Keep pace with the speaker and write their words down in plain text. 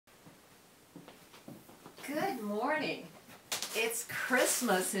Good morning. It's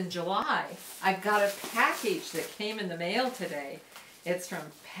Christmas in July. I've got a package that came in the mail today. It's from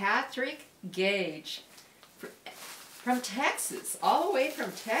Patrick Gage from Texas, all the way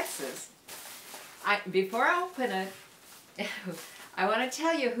from Texas. Before I open it, I want to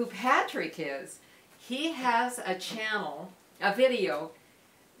tell you who Patrick is. He has a channel, a video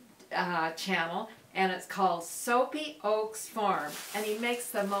channel, and it's called Soapy Oaks Farm, and he makes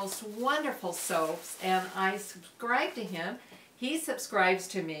the most wonderful soaps, and I subscribe to him. He subscribes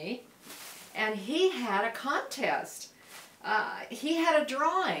to me, and he had a contest. He had a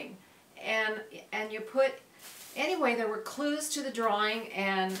drawing, and you put, anyway, there were clues to the drawing,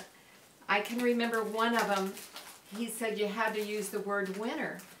 and I can remember one of them. He said you had to use the word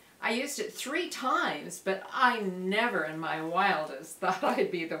winner. I used it 3 times, but I never in my wildest thought I'd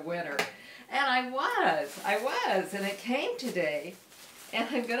be the winner. And I was, and it came today. And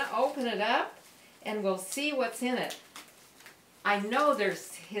I'm going to open it up, and we'll see what's in it. I know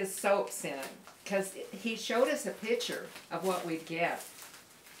there's his soaps in it, because he showed us a picture of what we'd get.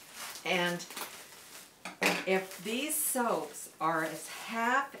 And if these soaps are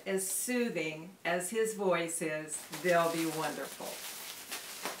half as soothing as his voice is, they'll be wonderful.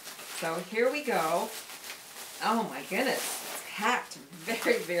 So here we go. Oh my goodness, it's packed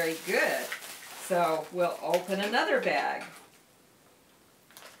very, very good. So we'll open another bag.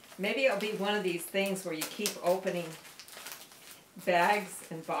 Maybe it'll be one of these things where you keep opening bags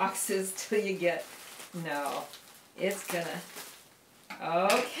and boxes till you get, no, it's gonna,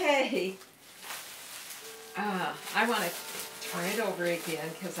 okay. I want to turn it over again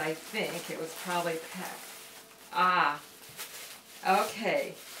because I think it was probably packed.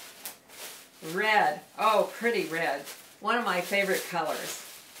 Okay. Red. Oh, pretty red. One of my favorite colors.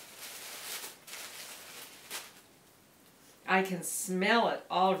 I can smell it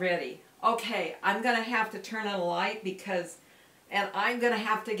already. Okay, I'm going to have to turn on a light and I'm going to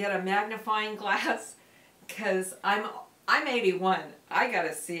have to get a magnifying glass because I'm 81. I got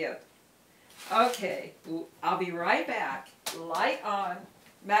to see it. Okay, I'll be right back. Light on,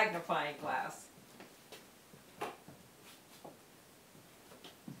 magnifying glass.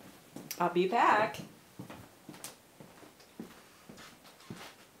 I'll be back.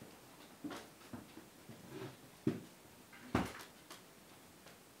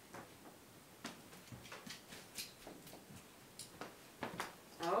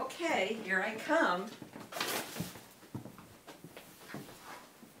 Okay, here I come.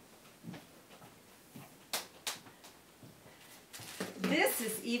 This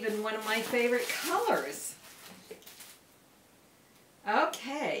is even one of my favorite colors.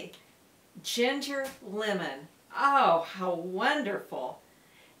 Okay. Ginger lemon. Oh, how wonderful.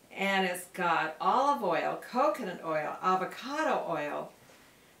 And it's got olive oil, coconut oil, avocado oil,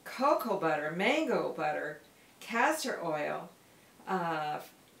 cocoa butter, mango butter, castor oil,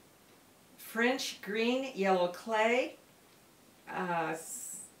 French green yellow clay, a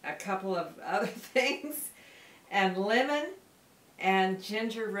couple of other things, and lemon and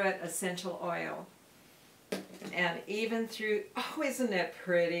ginger root essential oil. And even through, oh, isn't it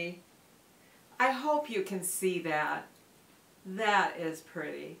pretty? I hope you can see that. That is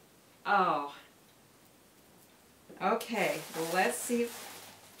pretty. Oh. Okay, well, let's see.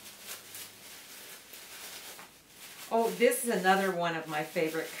 Oh, this is another one of my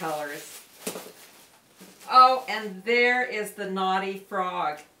favorite colors. Oh, and there is the naughty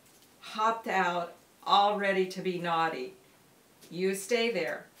frog. Hopped out, all ready to be naughty. You stay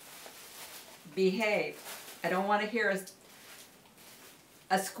there. Behave. I don't want to hear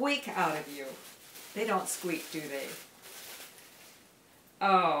a squeak out of you. They don't squeak, do they?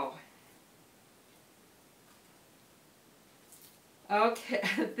 Oh. Okay,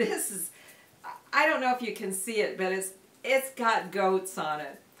 this is, I don't know if you can see it, but it's got goats on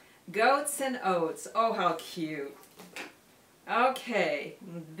it. Goats and oats. Oh, how cute. Okay,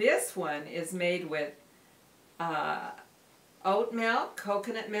 this one is made with oat milk,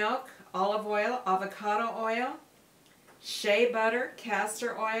 coconut milk, olive oil, avocado oil, shea butter,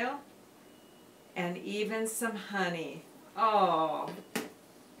 castor oil, and even some honey. Oh.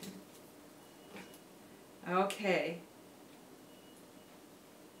 Okay.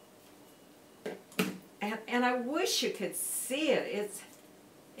 And I wish you could see it.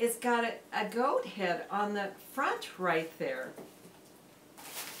 It's got a goat head on the front right there.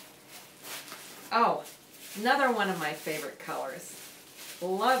 Oh, another one of my favorite colors.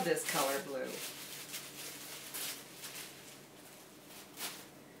 Love this color blue.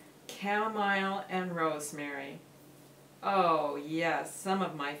 Chamomile and rosemary. Oh yes, some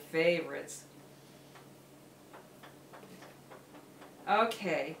of my favorites.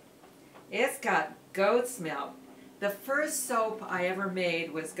 Okay, It's got goat's milk. The first soap I ever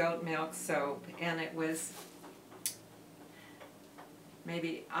made was goat milk soap, and it was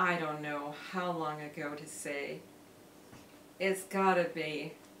maybe, I don't know how long ago to say. It's gotta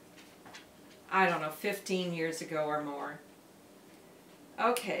be, I don't know, 15 years ago or more.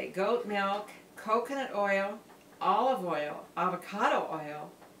 Okay, goat milk, coconut oil, olive oil, avocado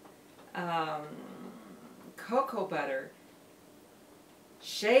oil, cocoa butter,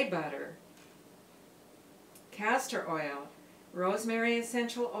 shea butter, castor oil, rosemary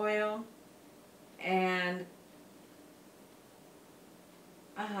essential oil, and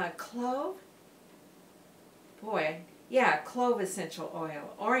clove? Boy, yeah, clove essential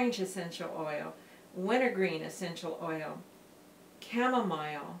oil, orange essential oil, wintergreen essential oil,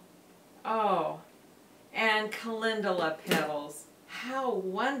 chamomile, oh, and calendula petals. How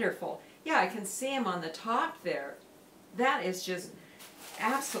wonderful. Yeah, I can see them on the top there. That is just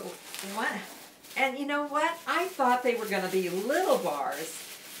absolute. What? And you know what? I thought they were going to be little bars.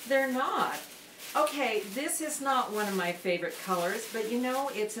 They're not. Okay, this is not one of my favorite colors, but you know,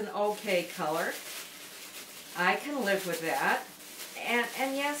 it's an okay color. I can live with that.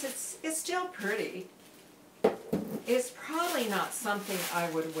 And yes, it's still pretty. It's probably not something I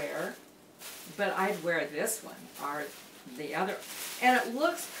would wear, but I'd wear this one or the other. And it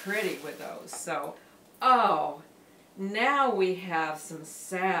looks pretty with those. So, oh, now we have some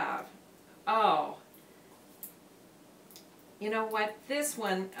salve. Oh, you know what? This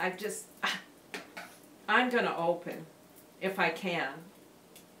one, I'm going to open if I can.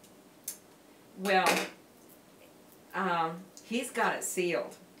 Well, he's got it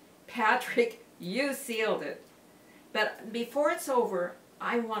sealed. Patrick, you sealed it. But before it's over,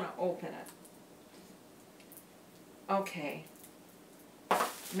 I want to open it. Okay.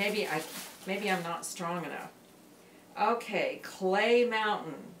 Maybe I'm not strong enough. Okay, Clay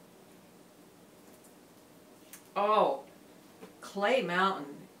Mountain. Oh, Clay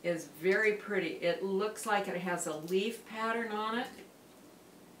Mountain is very pretty. It looks like it has a leaf pattern on it.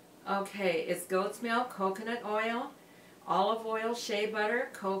 Okay, it's goat's milk, coconut oil, olive oil, shea butter,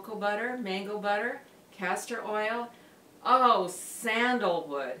 cocoa butter, mango butter, castor oil. Oh,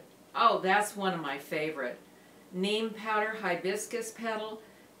 sandalwood. Oh, that's one of my favorite. Neem powder, hibiscus petal,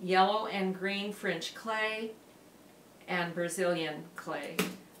 yellow and green French clay, and Brazilian clay.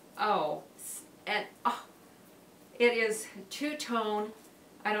 Oh, and oh, it is two-tone.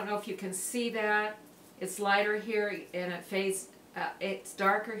 I don't know if you can see that. It's lighter here and it fades. It's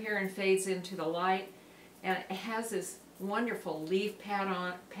darker here and fades into the light. And it has this wonderful leaf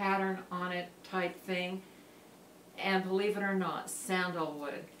pattern on it type thing. And believe it or not,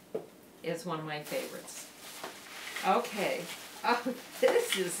 sandalwood is one of my favorites. Okay. Oh,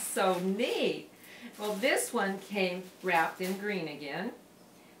 this is so neat. Well, this one came wrapped in green again.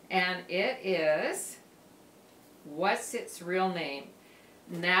 And it is, what's its real name?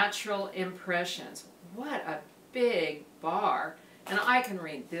 Natural Impressions. What a big bar. And I can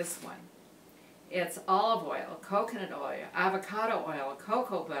read this one. It's olive oil, coconut oil, avocado oil,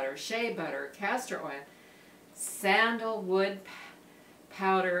 cocoa butter, shea butter, castor oil, sandalwood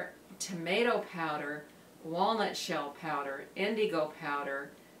powder, tomato powder, walnut shell powder, indigo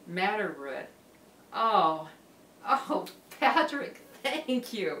powder, madder root. Oh, Patrick,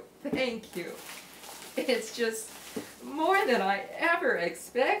 thank you. Thank you. It's just more than I ever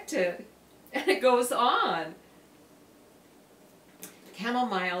expected. And it goes on.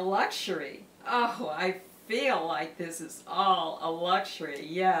 Chamomile Luxury. Oh, I feel like this is all a luxury,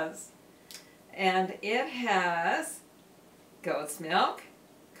 yes. And it has goat's milk,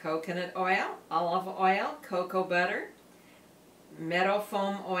 coconut oil, olive oil, cocoa butter, meadow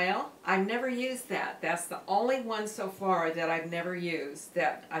foam oil. I've never used that. That's the only one so far that I've never used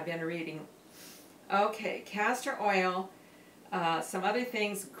that I've been reading. Okay, castor oil, some other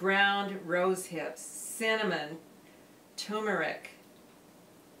things, ground rose hips, cinnamon, turmeric.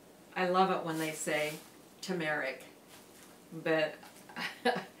 I love it when they say turmeric, but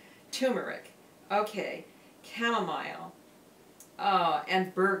turmeric. Okay, chamomile, oh,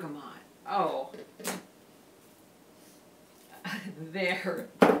 and bergamot. Oh, there.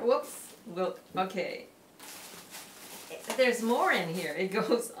 Whoops. Well, okay. There's more in here. It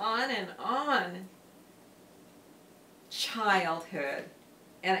goes on and on. Childhood,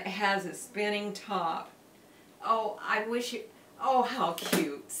 and it has a spinning top. Oh, I wish you. Oh, how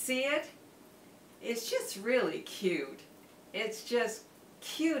cute. See it? It's just really cute. It's just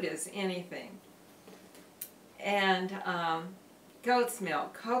cute as anything. And goat's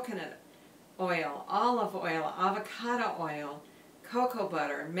milk, coconut oil, olive oil, avocado oil, cocoa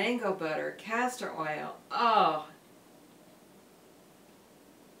butter, mango butter, castor oil. Oh,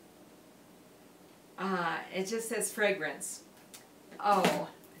 It just says fragrance. Oh,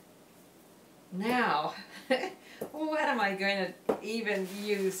 now, what am I going to even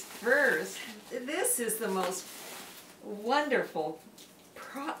use first? This is the most wonderful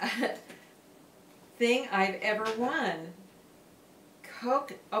thing I've ever won.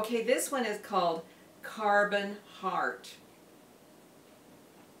 Okay, this one is called Carbon Heart.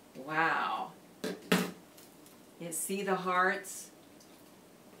 Wow. You see the hearts?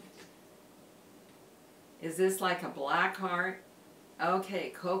 Is this like a black heart? Okay,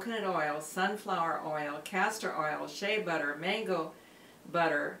 coconut oil, sunflower oil, castor oil, shea butter, mango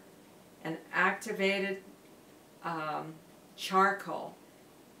butter, and activated charcoal,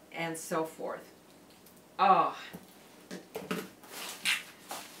 and so forth. Oh,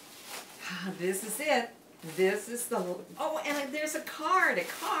 this is it. This is the, oh, and there's a card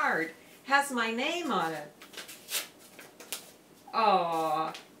has my name on it.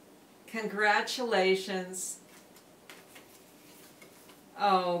 Oh, congratulations.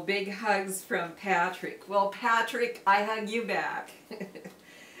 Oh, big hugs from Patrick. Well, Patrick, I hug you back.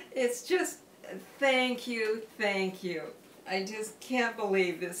 It's just, thank you, thank you. I just can't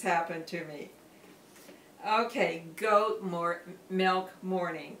believe this happened to me. Okay, goat milk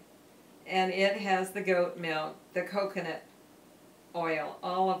morning. And it has the goat milk, the coconut oil,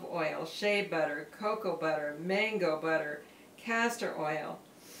 olive oil, shea butter, cocoa butter, mango butter, castor oil.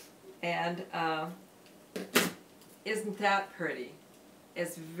 And isn't that pretty?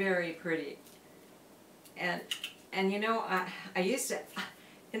 It's very pretty. And you know, I used to,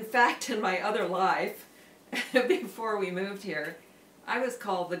 in fact, in my other life, before we moved here, I was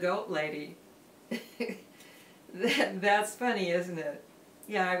called the goat lady. That's funny, isn't it?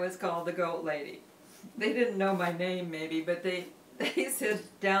 Yeah, I was called the goat lady. They didn't know my name maybe, but they said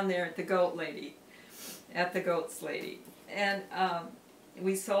down there at the goat lady, at the goats lady. And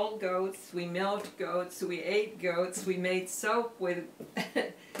we sold goats, we milked goats, we ate goats, we made soap with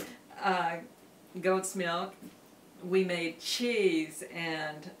goat's milk, we made cheese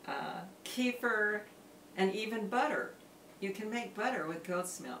and kefir and even butter. You can make butter with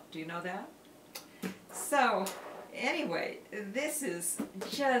goat's milk. Do you know that? So, anyway, this is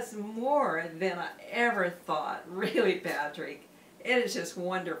just more than I ever thought. Really, Patrick. It is just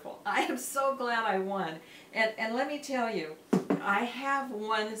wonderful. I am so glad I won. And let me tell you, I have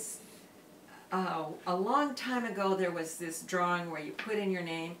won, a long time ago there was this drawing where you put in your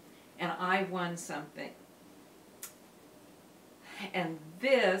name, and I won something. And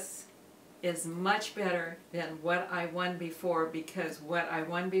this is much better than what I won before, because what I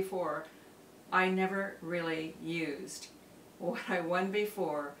won before I never really used. What I won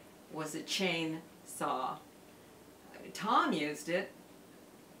before was a chainsaw. Tom used it,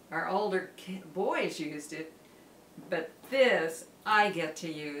 our older boys used it, but this I get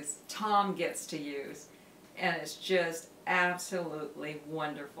to use, Tom gets to use, and it's just absolutely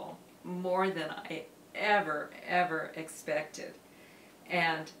wonderful. More than I ever expected.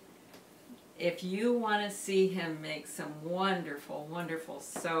 And if you want to see him make some wonderful, wonderful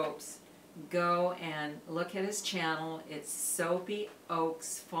soaps, go and look at his channel. It's Soapy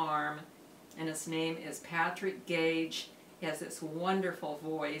Oaks Farm, and his name is Patrick Gage. He has this wonderful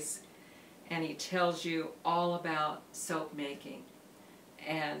voice, and he tells you all about soap making.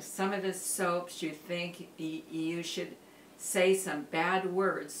 And some of his soaps, you think you should say some bad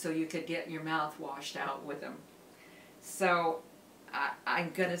words so you could get your mouth washed out with them. So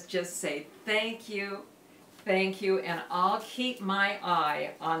I'm going to just say thank you, and I'll keep my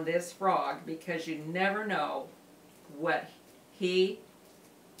eye on this frog, because you never know what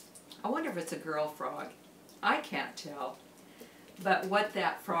I wonder if it's a girl frog. I can't tell. But what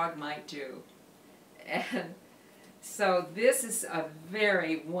that frog might do. And so this is a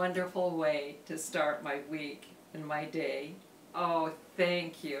very wonderful way to start my week and my day. Oh,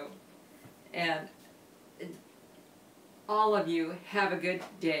 thank you. And all of you have a good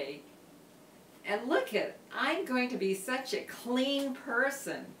day. And look at, I'm going to be such a clean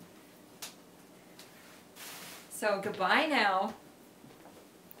person. So goodbye now.